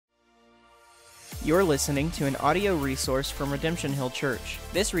You're listening to an audio resource from Redemption Hill Church.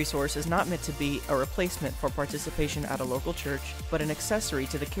 This resource is not meant to be a replacement for participation at a local church, but an accessory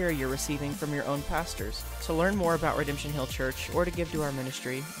to the care you're receiving from your own pastors. To learn more about Redemption Hill Church or to give to our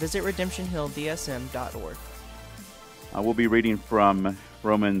ministry, visit redemptionhilldsm.org. We'll be reading from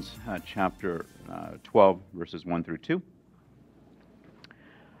Romans chapter 12, verses 1 through 2.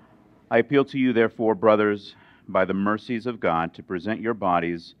 I appeal to you, therefore, brothers, by the mercies of God, to present your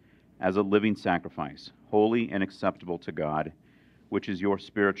bodies as a living sacrifice, holy and acceptable to God, which is your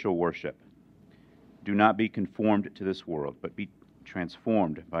spiritual worship. Do not be conformed to this world, but be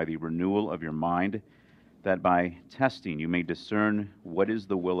transformed by the renewal of your mind, that by testing you may discern what is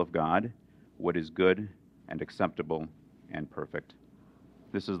the will of God, what is good and acceptable and perfect.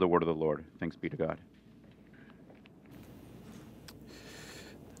 This is the word of the Lord. Thanks be to God.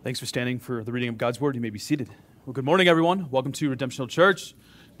 Thanks for standing for the reading of God's word. You may be seated. Well, good morning, everyone. Welcome to Redemption Hill Church.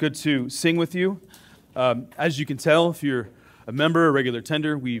 Good to sing with you. As you can tell, if you're a member, a regular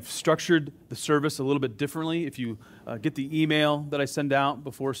attender, we've structured the service a little bit differently. If you get the email that I send out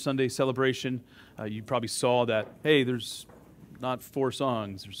before Sunday celebration, you probably saw that, hey, there's not 4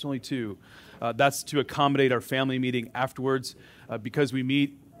 songs, there's only 2. That's to accommodate our family meeting afterwards. Because we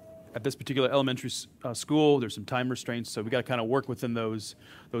meet at this particular elementary school, there's some time restraints, so we got to kind of work within those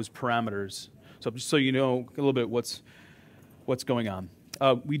parameters. So just so you know a little bit what's going on.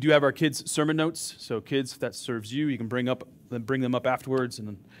 We do have our kids' sermon notes, so kids, if that serves you, you can bring them up afterwards, and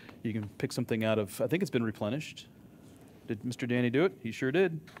then you can pick something out of, I think it's been replenished. Did Mr. Danny do it? He sure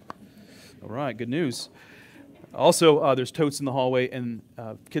did. All right, good news. Also, there's totes in the hallway, and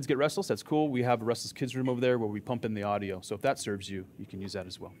kids get restless, that's cool. We have a restless kids room over there where we pump in the audio, so if that serves you, you can use that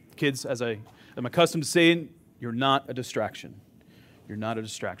as well. Kids, as I am accustomed to saying, you're not a distraction. You're not a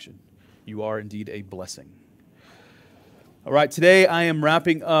distraction. You are indeed a blessing. All right, today I am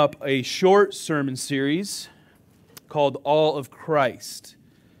wrapping up a short sermon series called All of Christ.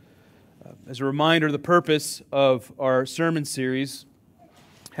 As a reminder, the purpose of our sermon series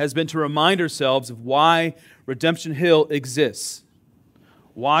has been to remind ourselves of why Redemption Hill exists.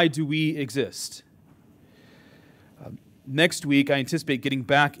 Why do we exist? Next week, I anticipate getting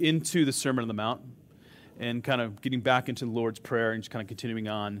back into the Sermon on the Mount and kind of getting back into the Lord's Prayer and just kind of continuing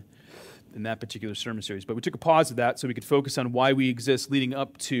on in that particular sermon series. But we took a pause of that so we could focus on why we exist leading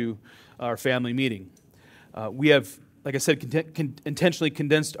up to our family meeting. We have, like I said, intentionally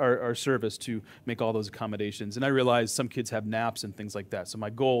condensed our service to make all those accommodations. And I realize some kids have naps and things like that. So my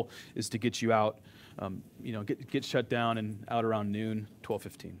goal is to get you out, get shut down and out around noon,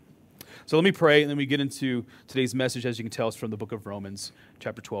 12:15. So let me pray, and then we get into today's message. As you can tell, it's from the book of Romans,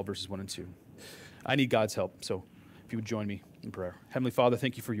 chapter 12, verses 1 and 2. I need God's help, so if you would join me in prayer. Heavenly Father,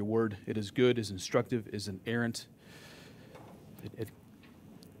 thank you for your word. It is good, is instructive, is inerrant.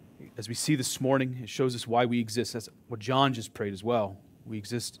 As we see this morning, it shows us why we exist. That's what John just prayed as well. We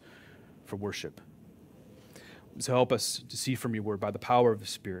exist for worship. So help us to see from your word by the power of the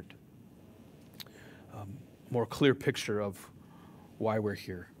Spirit a more clear picture of why we're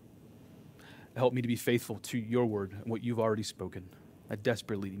here. Help me to be faithful to your word and what you've already spoken. I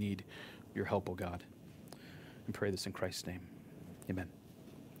desperately need your help, O God. And pray this in Christ's name. Amen.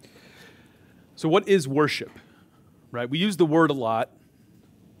 So what is worship? Right? We use the word a lot.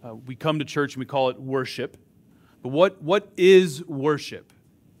 We come to church and we call it worship. But what is worship?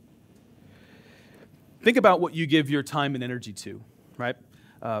 Think about what you give your time and energy to, right?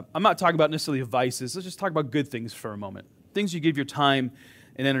 I'm not talking about necessarily vices. Let's just talk about good things for a moment. Things you give your time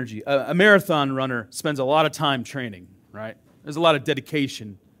and energy. A marathon runner spends a lot of time training, right? There's a lot of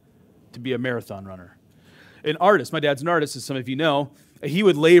dedication to be a marathon runner. An artist, my dad's an artist, as some of you know, he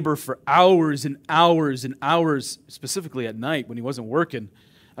would labor for hours and hours and hours, specifically at night when he wasn't working.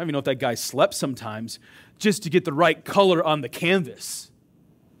 I don't even know if that guy slept sometimes, just to get the right color on the canvas.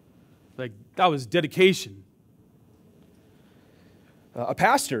 Like, that was dedication. A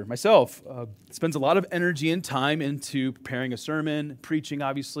pastor, myself, spends a lot of energy and time into preparing a sermon, preaching,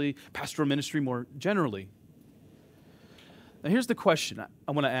 obviously, pastoral ministry more generally. Now, here's the question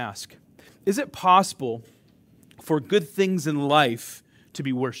I want to ask. Is it possible for good things in life to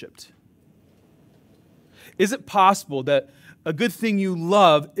be worshiped? Is it possible that a good thing you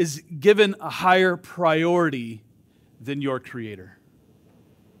love is given a higher priority than your Creator?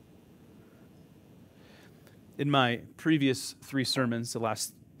 In my previous 3 sermons, the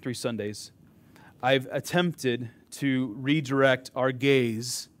last 3 Sundays, I've attempted to redirect our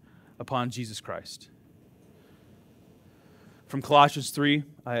gaze upon Jesus Christ. From Colossians 3,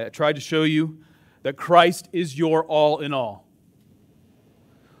 I tried to show you that Christ is your all in all.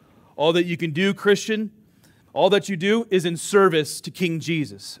 All that you can do, Christian, All that you do is in service to King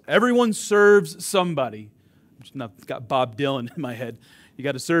Jesus. Everyone serves somebody. I've got Bob Dylan in my head. You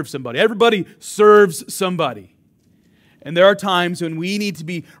got to serve somebody. Everybody serves somebody. And there are times when we need to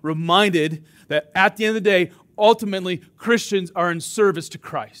be reminded that at the end of the day, ultimately, Christians are in service to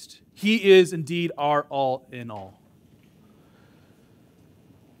Christ. He is indeed our all in all.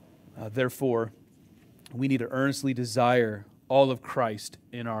 Therefore, we need to earnestly desire all of Christ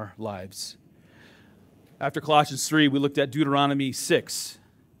in our lives. After Colossians 3, we looked at Deuteronomy 6.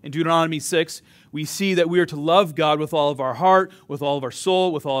 In Deuteronomy 6, we see that we are to love God with all of our heart, with all of our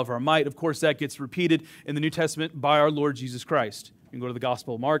soul, with all of our might. Of course, that gets repeated in the New Testament by our Lord Jesus Christ. You can go to the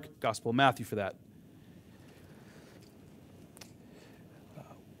Gospel of Mark, Gospel of Matthew for that.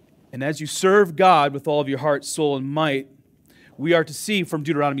 And as you serve God with all of your heart, soul, and might, we are to see from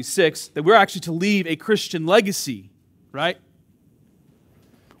Deuteronomy 6 that we're actually to leave a Christian legacy, right?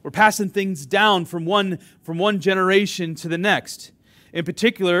 We're passing things down from one generation to the next. In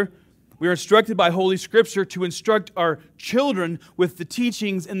particular, we are instructed by Holy Scripture to instruct our children with the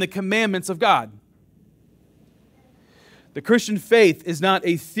teachings and the commandments of God. The Christian faith is not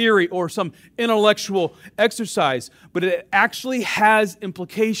a theory or some intellectual exercise, but it actually has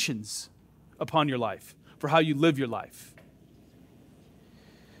implications upon your life, for how you live your life.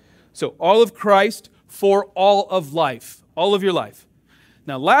 So, all of Christ for all of life, all of your life.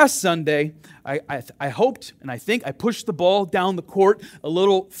 Now, last Sunday, I hoped and I think I pushed the ball down the court a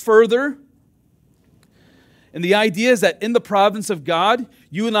little further. And the idea is that in the providence of God,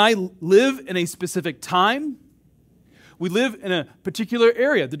 you and I live in a specific time. We live in a particular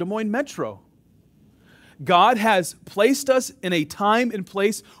area, the Des Moines Metro. God has placed us in a time and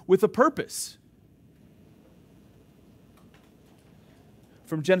place with a purpose.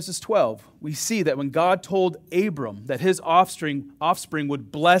 From Genesis 12, we see that when God told Abram that his offspring would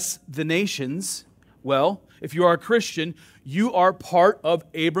bless the nations, well, if you are a Christian, you are part of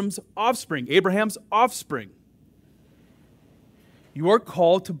Abraham's offspring. You are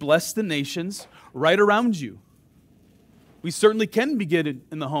called to bless the nations right around you. We certainly can begin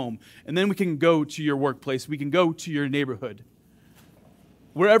in the home, and then we can go to your workplace. We can go to your neighborhood.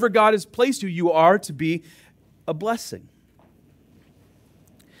 Wherever God has placed you, you are to be a blessing.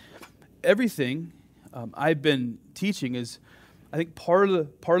 Everything I've been teaching is, I think, part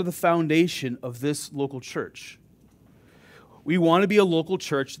of the foundation of this local church. We want to be a local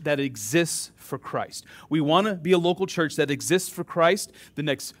church that exists for Christ. We want to be a local church that exists for Christ the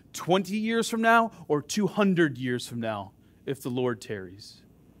next 20 years from now or 200 years from now, if the Lord tarries.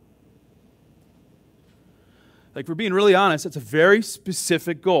 Like, if we're being really honest, it's a very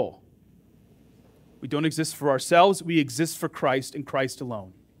specific goal. We don't exist for ourselves. We exist for Christ and Christ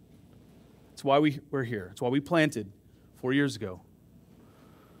alone. That's why we're here. That's why we planted 4 years ago.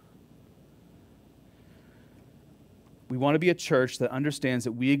 We want to be a church that understands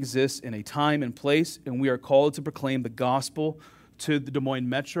that we exist in a time and place, and we are called to proclaim the gospel to the Des Moines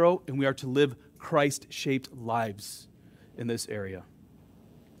Metro, and we are to live Christ-shaped lives in this area.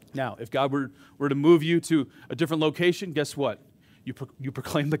 Now, if God were to move you to a different location, guess what? You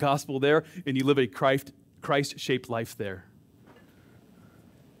proclaim the gospel there, and you live a Christ-shaped life there.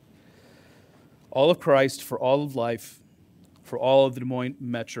 All of Christ for all of life, for all of the Des Moines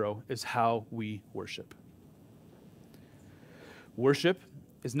Metro is how we worship. Worship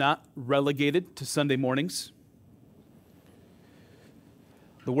is not relegated to Sunday mornings.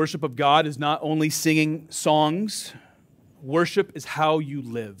 The worship of God is not only singing songs. Worship is how you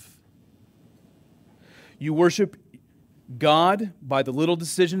live. You worship God by the little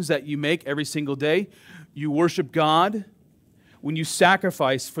decisions that you make every single day. You worship God when you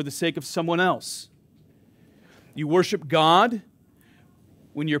sacrifice for the sake of someone else. You worship God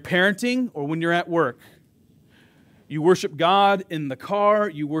when you're parenting or when you're at work. You worship God in the car.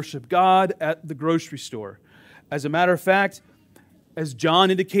 You worship God at the grocery store. As a matter of fact, as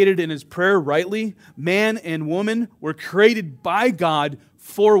John indicated in his prayer rightly, man and woman were created by God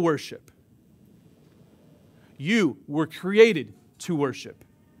for worship. You were created to worship.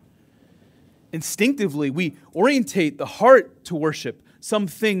 Instinctively, we orientate the heart to worship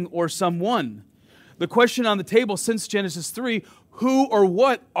something or someone. The question on the table since Genesis 3, who or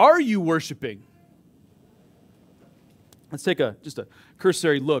what are you worshiping? Let's take just a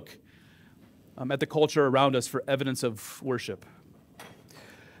cursory look at the culture around us for evidence of worship.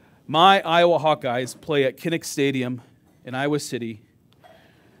 My Iowa Hawkeyes play at Kinnick Stadium in Iowa City,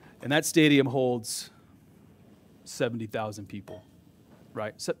 and that stadium holds 70,000 people,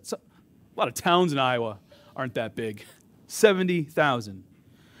 right? So, a lot of towns in Iowa aren't that big. 70,000.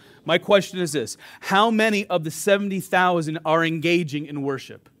 My question is this: how many of the 70,000 are engaging in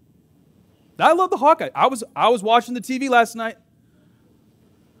worship? I love the Hawkeyes. I was watching the TV last night.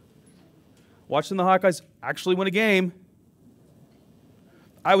 Watching the Hawkeyes actually win a game.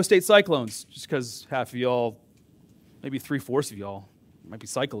 Iowa State Cyclones, just because half of y'all, maybe 3/4 of y'all, might be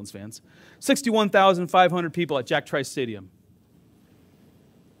Cyclones fans. 61,500 people at Jack Trice Stadium.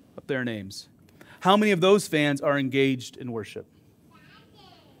 Up their names. How many of those fans are engaged in worship?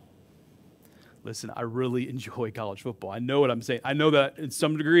 Listen, I really enjoy college football. I know what I'm saying. I know that in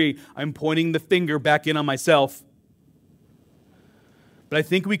some degree I'm pointing the finger back in on myself. But I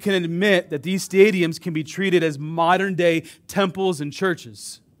think we can admit that these stadiums can be treated as modern-day temples and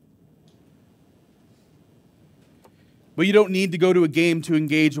churches. But you don't need to go to a game to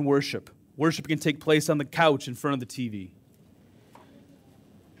engage in worship. Worship can take place on the couch in front of the TV.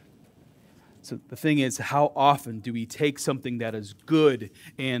 So the thing is, how often do we take something that is good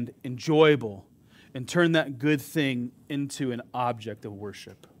and enjoyable and turn that good thing into an object of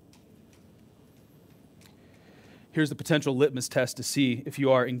worship? Here's the potential litmus test to see if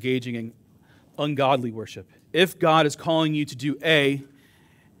you are engaging in ungodly worship. If God is calling you to do A,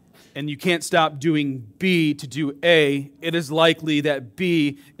 and you can't stop doing B to do A, it is likely that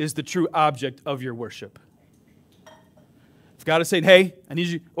B is the true object of your worship. If God is saying, hey, I need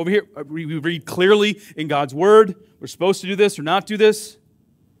you over here, we read clearly in God's word, we're supposed to do this or not do this,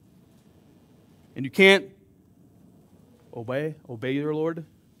 and you can't obey your Lord,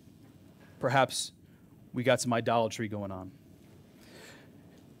 perhaps we got some idolatry going on.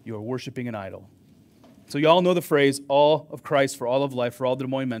 You are worshiping an idol. So you all know the phrase, all of Christ for all of life, for all the Des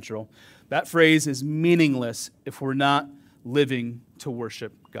Moines Metro. That phrase is meaningless if we're not living to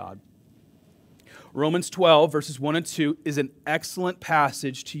worship God. Romans 12, verses 1 and 2 is an excellent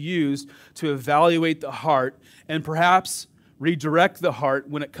passage to use to evaluate the heart and perhaps redirect the heart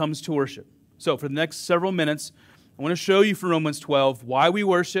when it comes to worship. So for the next several minutes, I want to show you from Romans 12 why we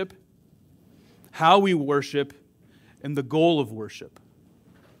worship, how we worship, and the goal of worship.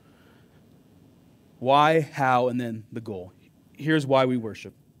 Why, how, and then the goal. Here's why we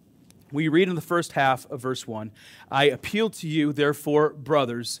worship. We read in the first half of verse 1, I appeal to you, therefore,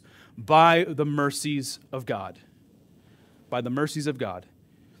 brothers, by the mercies of God. By the mercies of God.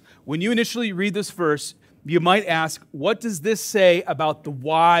 When you initially read this verse, you might ask, what does this say about the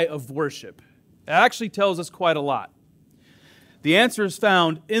why of worship? It actually tells us quite a lot. The answer is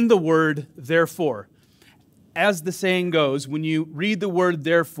found in the word therefore. As the saying goes, when you read the word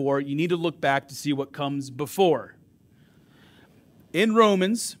therefore, you need to look back to see what comes before. In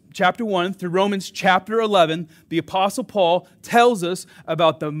Romans chapter 1 through Romans chapter 11, the Apostle Paul tells us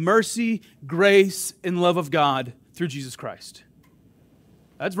about the mercy, grace, and love of God through Jesus Christ.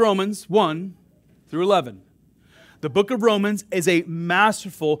 That's Romans 1 through 11. The book of Romans is a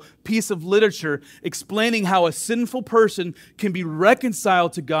masterful piece of literature explaining how a sinful person can be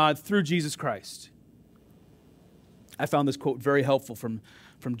reconciled to God through Jesus Christ. I found this quote very helpful from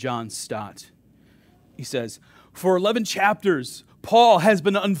John Stott. He says, for 11 chapters, Paul has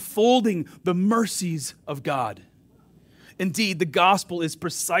been unfolding the mercies of God. Indeed, the gospel is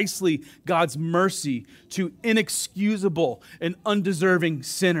precisely God's mercy to inexcusable and undeserving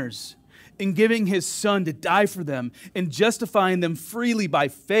sinners, in giving His Son to die for them and justifying them freely by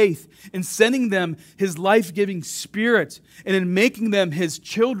faith, in sending them His life-giving Spirit, and in making them His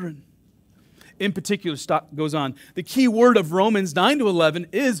children. In particular, Stott goes on, the key word of Romans 9 to 11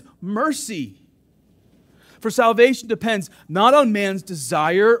 is mercy. For salvation depends not on man's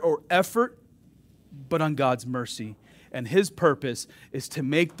desire or effort, but on God's mercy. And His purpose is to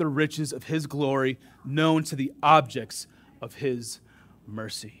make the riches of His glory known to the objects of His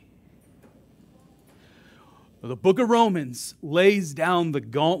mercy. The book of Romans lays down the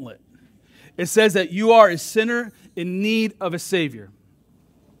gauntlet. It says that you are a sinner in need of a Savior.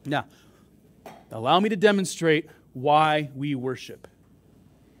 Now, allow me to demonstrate why we worship.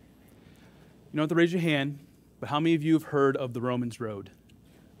 You don't have to raise your hand, but how many of you have heard of the Romans Road?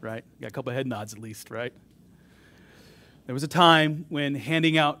 Right? Got a couple of head nods at least, right? There was a time when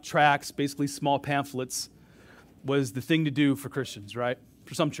handing out tracts, basically small pamphlets, was the thing to do for Christians, right?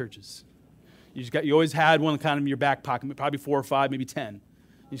 For some churches. You always had one kind of in your back pocket, probably 4 or 5, maybe 10.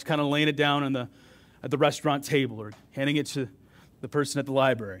 You just kind of laying it down at the restaurant table or handing it to the person at the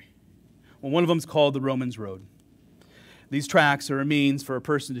library. Well, one of them is called the Romans Road. These tracts are a means for a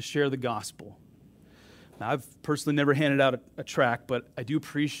person to share the gospel. Now, I've personally never handed out a tract, but I do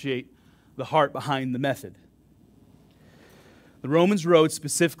appreciate the heart behind the method. The Romans Road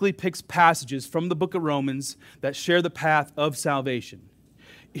specifically picks passages from the book of Romans that share the path of salvation.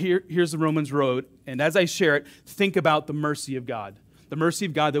 Here's the Romans Road, and as I share it, think about the mercy of God. The mercy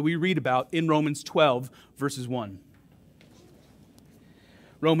of God that we read about in Romans 12, verses 1.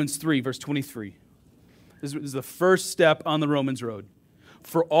 Romans 3, verse 23. This is the first step on the Romans road.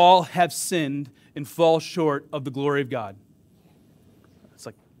 For all have sinned and fall short of the glory of God. It's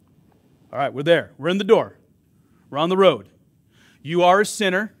like, all right, we're there. We're in the door. We're on the road. You are a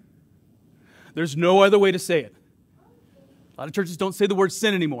sinner. There's no other way to say it. A lot of churches don't say the word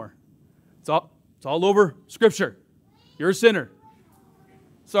sin anymore. It's all over Scripture. You're a sinner.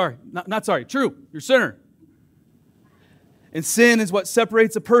 Sorry, not sorry. True, you're a sinner. And sin is what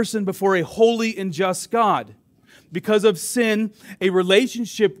separates a person before a holy and just God. Because of sin, a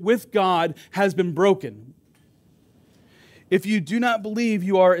relationship with God has been broken. If you do not believe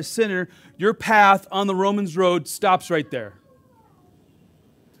you are a sinner, your path on the Romans road stops right there.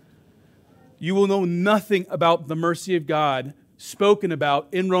 You will know nothing about the mercy of God spoken about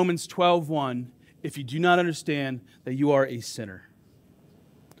in Romans 12:1 if you do not understand that you are a sinner.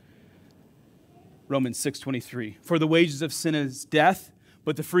 Romans 6:23. For the wages of sin is death,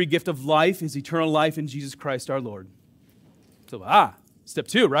 but the free gift of life is eternal life in Jesus Christ our Lord. So, step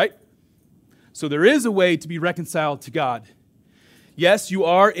 2, right? So there is a way to be reconciled to God. Yes, you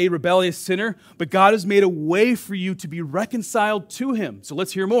are a rebellious sinner, but God has made a way for you to be reconciled to Him. So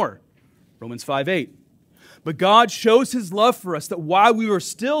let's hear more. Romans 5:8. But God shows His love for us, that while we were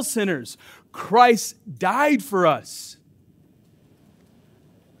still sinners, Christ died for us.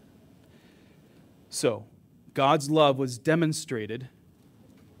 So, God's love was demonstrated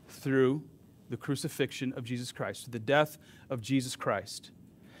through the crucifixion of Jesus Christ, the death of Jesus Christ.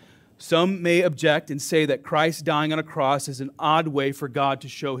 Some may object and say that Christ dying on a cross is an odd way for God to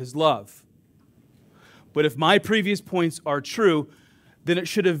show His love. But if my previous points are true, then it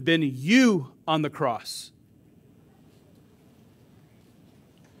should have been you on the cross.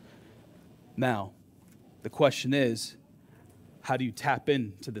 Now, the question is, how do you tap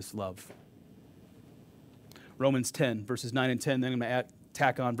into this love? Romans 10, verses 9 and 10, then I'm going to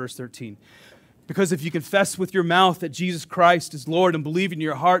tack on verse 13. Because if you confess with your mouth that Jesus Christ is Lord and believe in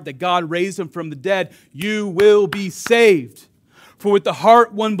your heart that God raised Him from the dead, you will be saved. For with the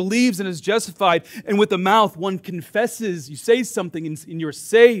heart one believes and is justified, and with the mouth one confesses, you say something and you're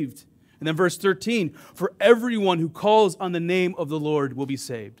saved. And then verse 13, for everyone who calls on the name of the Lord will be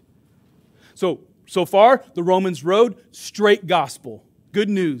saved. So far, the Romans road, straight gospel. Good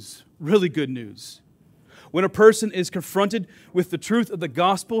news, really good news. When a person is confronted with the truth of the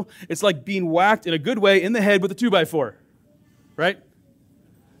gospel, it's like being whacked in a good way in the head with a 2x4, right?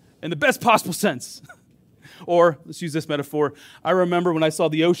 In the best possible sense. Or, let's use this metaphor. I remember when I saw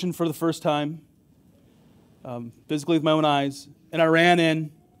the ocean for the first time, physically with my own eyes, and I ran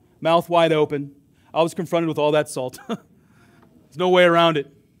in, mouth wide open. I was confronted with all that salt. There's no way around it.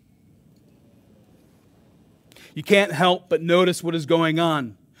 You can't help but notice what is going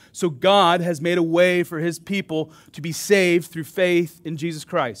on. So God has made a way for His people to be saved through faith in Jesus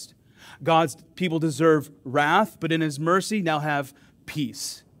Christ. God's people deserve wrath, but in His mercy now have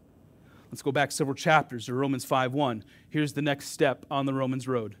peace. Let's go back several chapters to Romans 5:1. Here's the next step on the Romans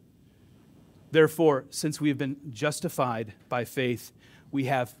road. Therefore, since we have been justified by faith, we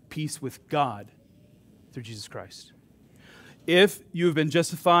have peace with God through Jesus Christ. If you have been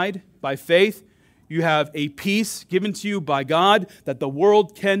justified by faith, you have a peace given to you by God that the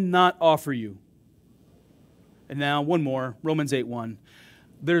world cannot offer you. And now, one more, Romans 8:1.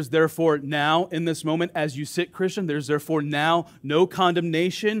 There's therefore now, in this moment, as you sit, Christian, there's therefore now no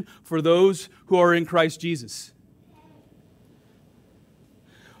condemnation for those who are in Christ Jesus.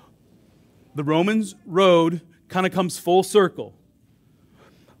 The Romans road kind of comes full circle.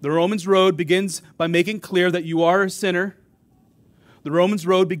 The Romans road begins by making clear that you are a sinner. The Romans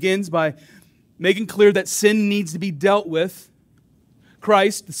road begins by making clear that sin needs to be dealt with.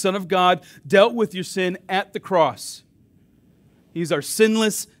 Christ, the Son of God, dealt with your sin at the cross. He's our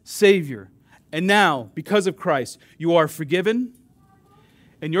sinless Savior. And now, because of Christ, you are forgiven,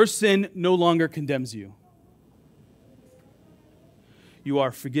 and your sin no longer condemns you. You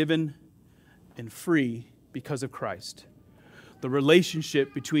are forgiven and free because of Christ. The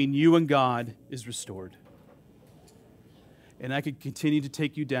relationship between you and God is restored. And I could continue to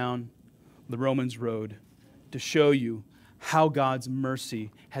take you down the Romans road to show you how God's mercy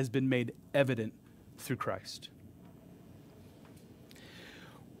has been made evident through Christ.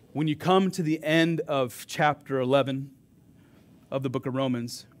 When you come to the end of chapter 11 of the book of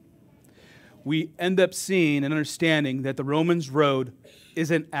Romans, we end up seeing and understanding that the Romans road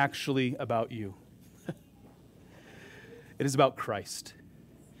isn't actually about you. It is about Christ.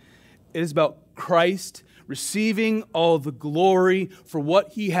 It is about Christ receiving all the glory for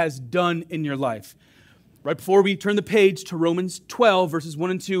what He has done in your life. Right before we turn the page to Romans 12, verses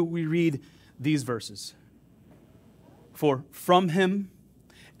 1 and 2, we read these verses. For from Him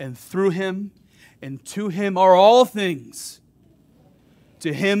and through him, and to him are all things.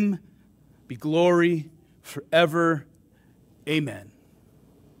 To him be glory forever. Amen.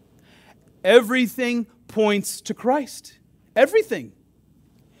 Everything points to Christ. Everything.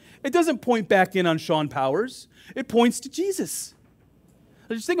 It doesn't point back in on Sean Powers. It points to Jesus.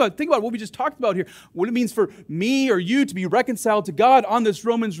 Just think about what we just talked about here. What it means for me or you to be reconciled to God on this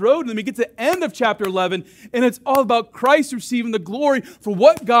Romans road. And then we get to the end of chapter 11, and it's all about Christ receiving the glory for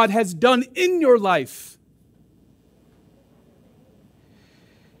what God has done in your life.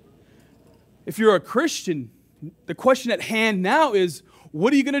 If you're a Christian, the question at hand now is,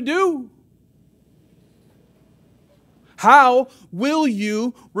 what are you going to do? How will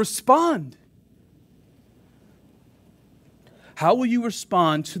you respond? How will you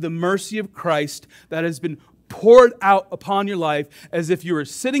respond to the mercy of Christ that has been poured out upon your life as if you were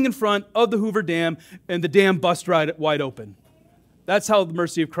sitting in front of the Hoover Dam and the dam bust wide open? That's how the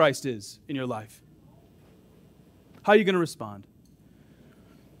mercy of Christ is in your life. How are you going to respond?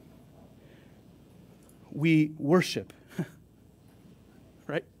 We worship.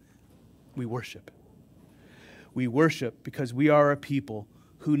 Right? We worship. We worship because we are a people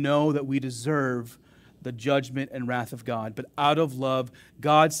who know that we deserve the judgment and wrath of God. But out of love,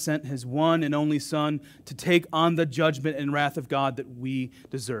 God sent his one and only Son to take on the judgment and wrath of God that we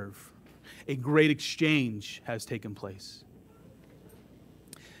deserve. A great exchange has taken place.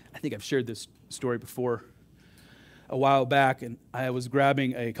 I think I've shared this story before. A while back, and I was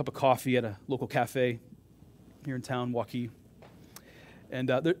grabbing a cup of coffee at a local cafe here in town, Waukee. And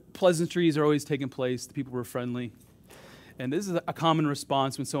the pleasantries are always taking place. The people were friendly. And this is a common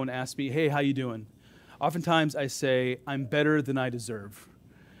response when someone asks me, hey, how you doing? Oftentimes I say, I'm better than I deserve.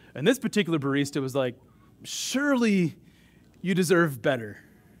 And this particular barista was like, surely you deserve better.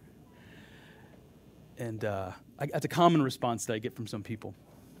 And that's a common response that I get from some people.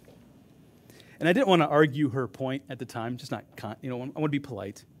 And I didn't want to argue her point at the time, just not, I want to be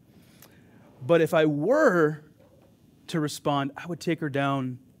polite. But if I were to respond, I would take her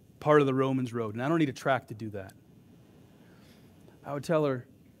down part of the Romans road, and I don't need a track to do that. I would tell her,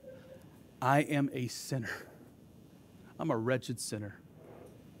 I am a sinner. I'm a wretched sinner.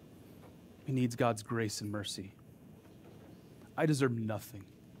 He needs God's grace and mercy. I deserve nothing.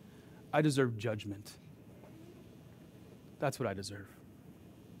 I deserve judgment. That's what I deserve.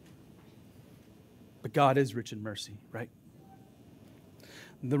 But God is rich in mercy, right?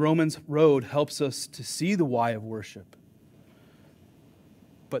 The Romans road helps us to see the why of worship.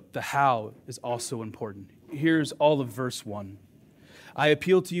 But the how is also important. Here's all of verse 1. I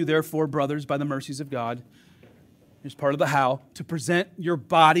appeal to you, therefore, brothers, by the mercies of God. Here's part of the how. To present your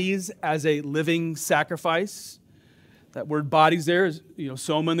bodies as a living sacrifice. That word bodies there is,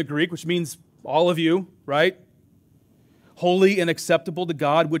 soma in the Greek, which means all of you, right? Holy and acceptable to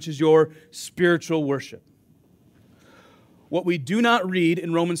God, which is your spiritual worship. What we do not read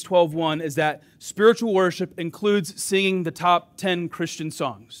in Romans 12:1 is that spiritual worship includes singing the top 10 Christian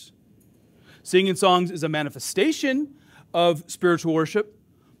songs. Singing songs is a manifestation of spiritual worship,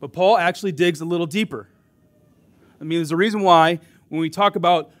 but Paul actually digs a little deeper. There's a reason why when we talk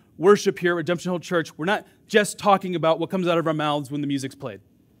about worship here at Redemption Hill Church, we're not just talking about what comes out of our mouths when the music's played.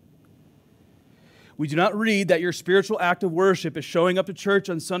 We do not read that your spiritual act of worship is showing up to church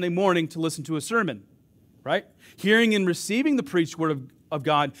on Sunday morning to listen to a sermon, right? Hearing and receiving the preached word of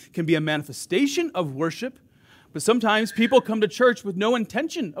God can be a manifestation of worship, but sometimes people come to church with no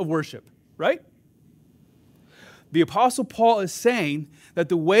intention of worship, right? The Apostle Paul is saying that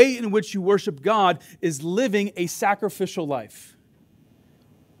the way in which you worship God is living a sacrificial life.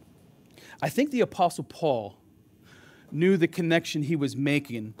 I think the Apostle Paul knew the connection he was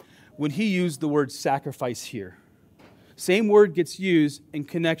making when he used the word sacrifice here. Same word gets used in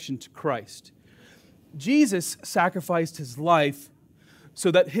connection to Christ. Jesus sacrificed his life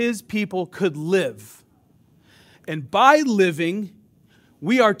so that his people could live. And by living,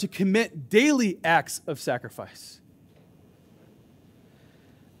 we are to commit daily acts of sacrifice.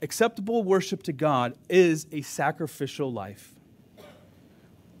 Acceptable worship to God is a sacrificial life.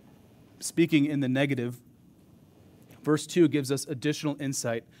 Speaking in the negative, verse 2 gives us additional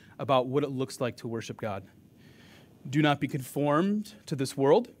insight about what it looks like to worship God. Do not be conformed to this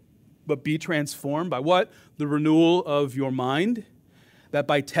world, but be transformed by what? The renewal of your mind, that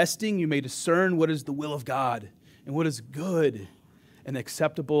by testing you may discern what is the will of God and what is good and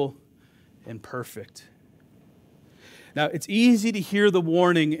acceptable and perfect. Now, it's easy to hear the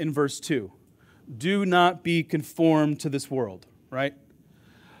warning in verse 2. Do not be conformed to this world, right?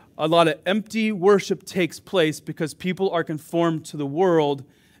 A lot of empty worship takes place because people are conformed to the world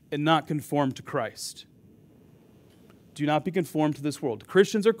and not conformed to Christ. do not be conformed to this world.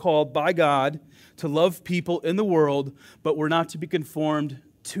 Christians are called by God to love people in the world, but we're not to be conformed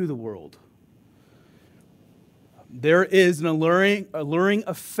to the world. There is an alluring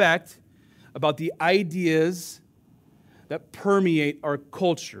effect about the ideas that permeate our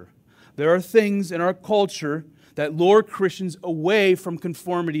culture. There are things in our culture that lure Christians away from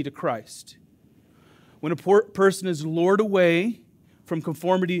conformity to Christ. When a person is lured away from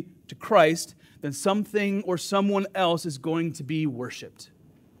conformity to Christ, then something or someone else is going to be worshipped.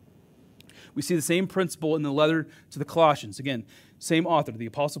 We see the same principle in the letter to the Colossians. Again, same author, the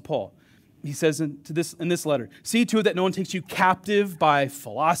Apostle Paul. He says in this letter, "See to it that no one takes you captive by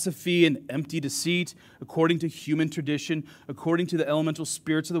philosophy and empty deceit, according to human tradition, according to the elemental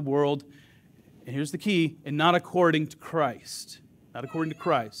spirits of the world." And here's the key, and not according to Christ. Not according to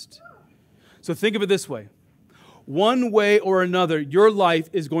Christ. So think of it this way. One way or another, your life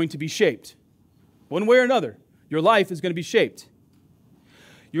is going to be shaped. One way or another, your life is going to be shaped.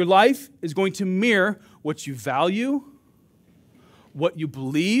 Your life is going to mirror what you value, what you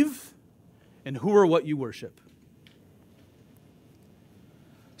believe, and who or what you worship.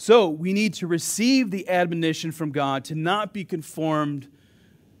 So we need to receive the admonition from God to not be conformed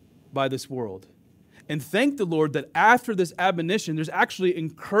by this world. And thank the Lord that after this admonition, there's actually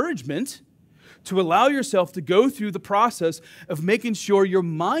encouragement to allow yourself to go through the process of making sure your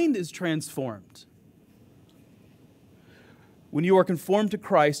mind is transformed. When you are conformed to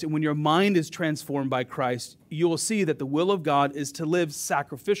Christ and when your mind is transformed by Christ, you will see that the will of God is to live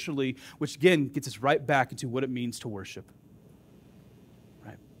sacrificially, which again gets us right back into what it means to worship.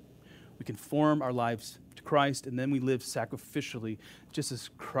 Right? We conform our lives to Christ and then we live sacrificially, just as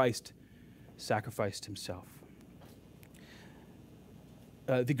Christ sacrificed himself.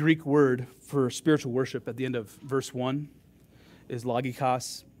 The Greek word for spiritual worship at the end of verse 1 is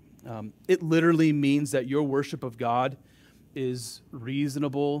logikos. It literally means that your worship of God is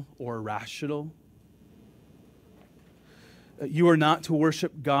reasonable or rational. You are not to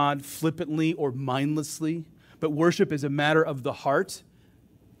worship God flippantly or mindlessly, but worship is a matter of the heart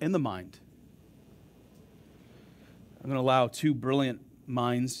and the mind. I'm going to allow two brilliant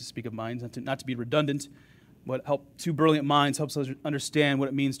minds to speak of minds, not to be redundant, but two brilliant minds helps us understand what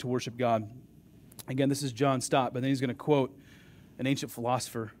it means to worship God. Again, this is John Stott, but then he's going to quote an ancient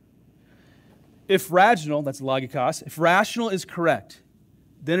philosopher. If rational, that's logikos, if rational is correct,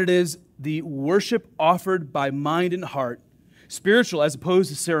 then it is the worship offered by mind and heart, spiritual as opposed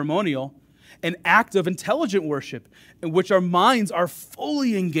to ceremonial, an act of intelligent worship in which our minds are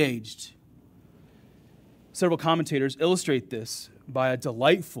fully engaged. Several commentators illustrate this by a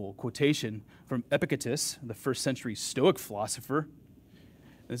delightful quotation from Epictetus, the first century Stoic philosopher.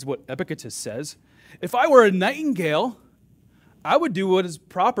 This is what Epictetus says: "If I were a nightingale, I would do what is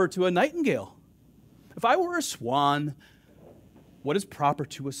proper to a nightingale. If I were a swan, what is proper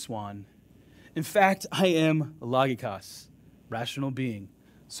to a swan? In fact, I am a logikos, rational being,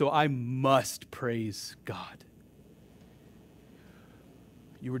 so I must praise God."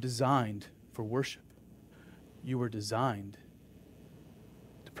 You were designed for worship. You were designed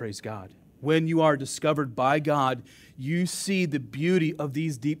to praise God. When you are discovered by God, you see the beauty of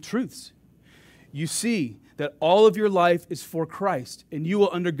these deep truths. You see that all of your life is for Christ, and you will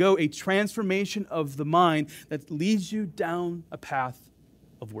undergo a transformation of the mind that leads you down a path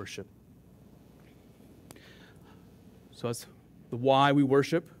of worship. So that's the why we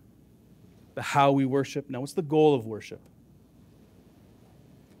worship, the how we worship. Now, what's the goal of worship?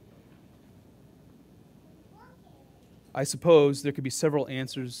 I suppose there could be several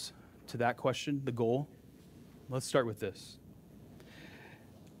answers to that question, the goal. Let's start with this.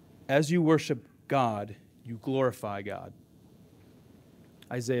 As you worship God, you glorify God.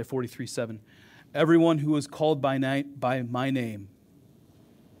 Isaiah 43:7. "Everyone who is called by my name,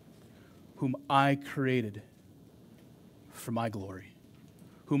 whom I created for my glory,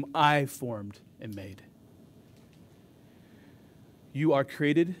 whom I formed and made." You are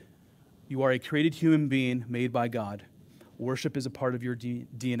created. You are a created human being made by God. Worship is a part of your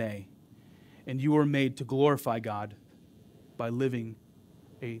DNA. And you are made to glorify God by living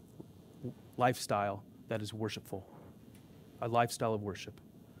a lifestyle that is worshipful, a lifestyle of worship.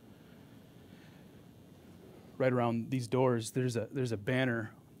 Right around these doors, there's a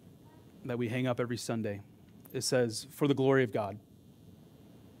banner that we hang up every Sunday. It says, "For the glory of God."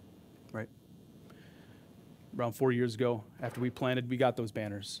 Right? Around 4 years ago, after we planted, we got those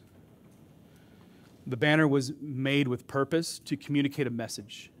banners. The banner was made with purpose to communicate a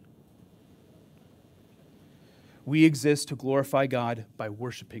message. We exist to glorify God by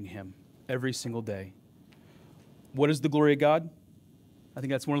worshiping Him every single day. What is the glory of God? I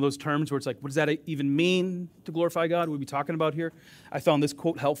think that's one of those terms where it's like, what does that even mean to glorify God? What are we talking about here? I found this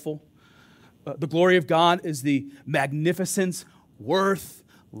quote helpful. The glory of God is the magnificence, worth,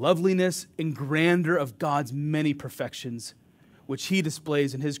 loveliness, and grandeur of God's many perfections, which he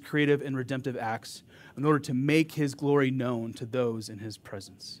displays in his creative and redemptive acts in order to make his glory known to those in his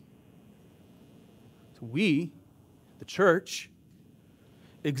presence. So we, the church,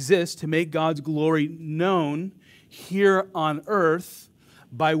 exist to make God's glory known here on earth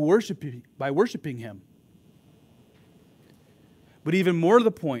by worshiping him. But even more to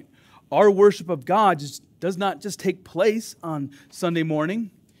the point, our worship of God does not just take place on Sunday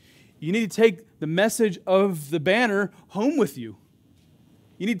morning. You need to take the message of the banner home with you.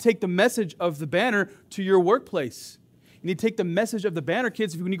 You need to take the message of the banner to your workplace. You need to take the message of the banner,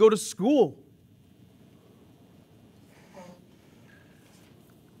 kids, when you go to school.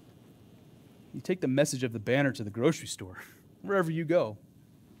 You take the message of the banner to the grocery store, wherever you go.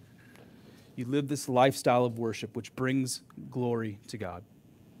 You live this lifestyle of worship which brings glory to God.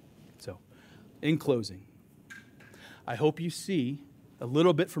 So, in closing, I hope you see a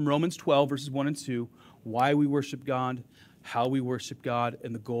little bit from Romans 12, verses 1 and 2, why we worship God, how we worship God,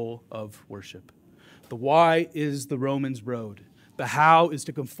 and the goal of worship. The why is the Romans road. The how is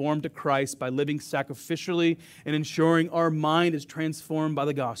to conform to Christ by living sacrificially and ensuring our mind is transformed by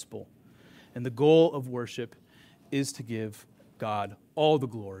the gospel. And the goal of worship is to give God all the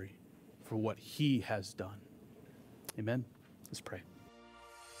glory for what he has done. Amen. Let's pray.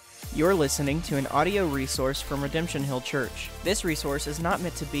 You're listening to an audio resource from Redemption Hill Church. This resource is not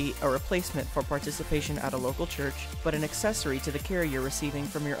meant to be a replacement for participation at a local church, but an accessory to the care you're receiving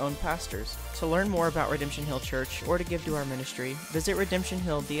from your own pastors. To learn more about Redemption Hill Church or to give to our ministry, visit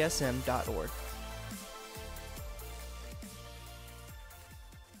redemptionhilldsm.org.